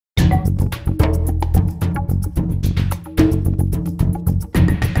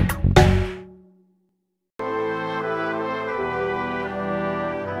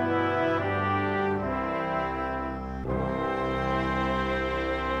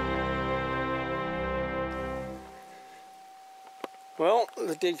Well,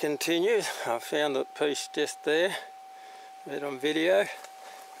 the dig continues. I found the piece just there, right on video.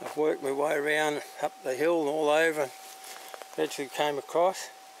 I've worked my way around up the hill and all over and eventually came across.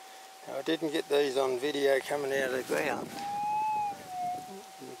 Now, I didn't get these on video coming out of the ground.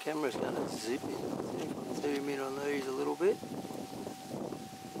 And the camera's going to zip in. See if I can zoom in on these a little bit.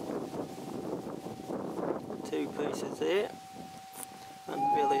 Two pieces there.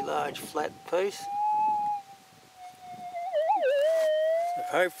 One really large flat piece. So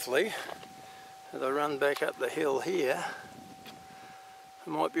hopefully, as I run back up the hill here, I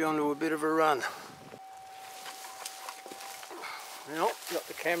might be onto a bit of a run. Well, got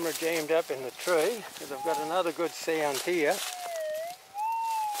the camera jammed up in the tree because I've got another good sound here. I've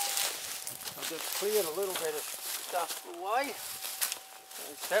just cleared a little bit of stuff away,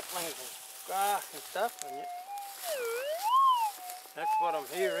 saplings and grass and stuff, and that's what I'm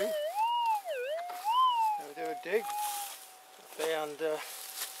hearing. I'll do a dig. I found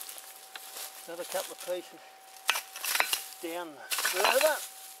another couple of pieces down further.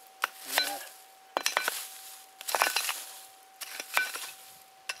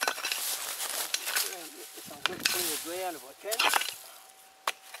 Get some good clear ground if I can.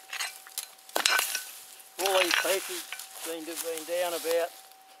 All these pieces seem to have been down about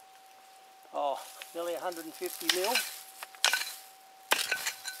nearly 150 mil.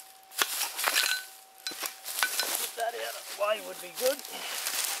 Get that out of the way would be good.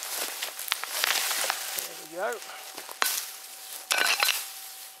 There we go.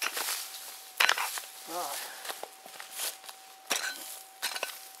 Right.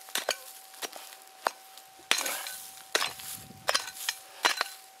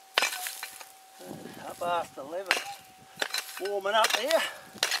 Up past 11. Warming up here.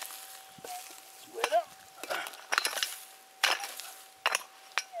 Sweat up.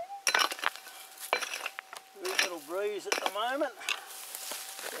 A little breeze at the moment.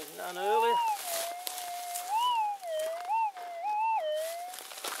 There's none earlier.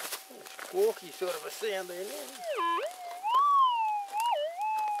 Squawky sort of a sound there now.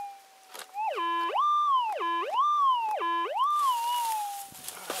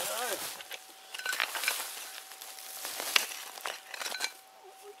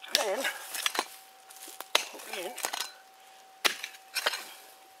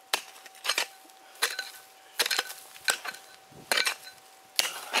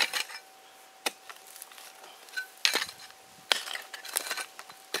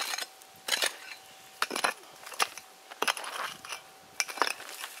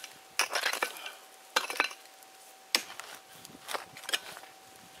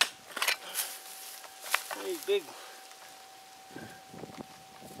 These big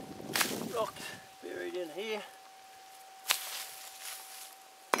rocks buried in here.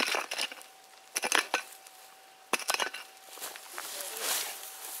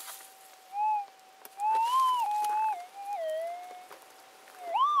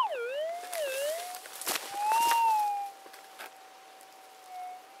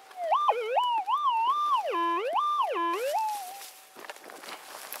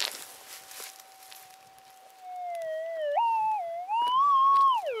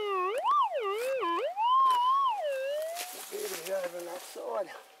 Over on that side,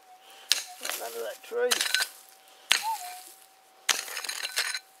 right under that tree.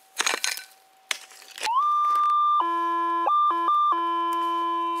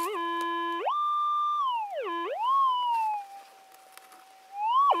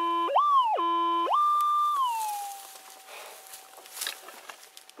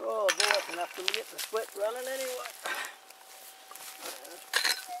 Oh boy, it's enough to get the sweat running anyway.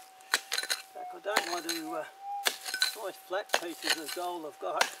 I don't want to nice flat pieces of gold I've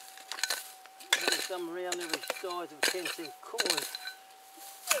got. There's some around there the size of a 10-cent coin.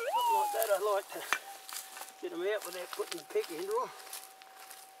 Something like that, I like to get them out without putting the pick into them.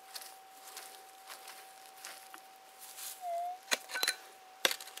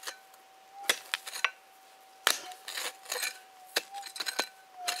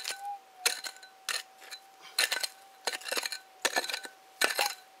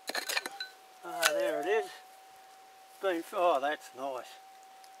 There it is. Oh, that's nice.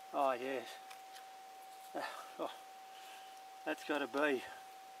 Oh, yes. Oh, that's got to be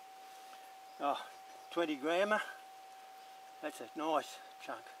 20 grammer. That's a nice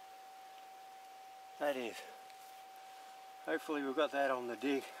chunk. That is. Hopefully we've got that on the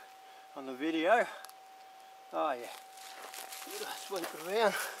dig, on the video. Oh yeah. Sweep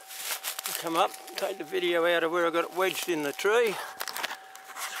around. Come up, take the video out of where I got it wedged in the tree.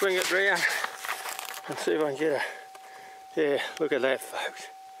 Swing it round and see if I can get a... Yeah, look at that, folks.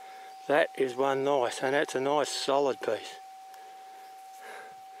 That is one nice, and that's a nice solid piece.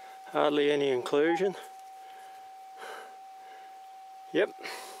 Hardly any inclusion. Yep,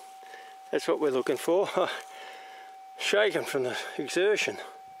 that's what we're looking for. Shaking from the exertion.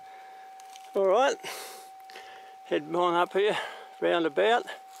 Alright, head on up here, round about.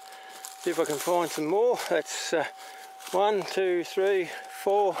 See if I can find some more. That's 1, 2, 3,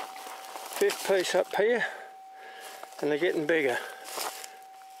 4, 5th piece up here. And they're getting bigger.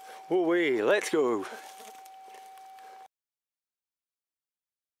 Woo-wee, let's go.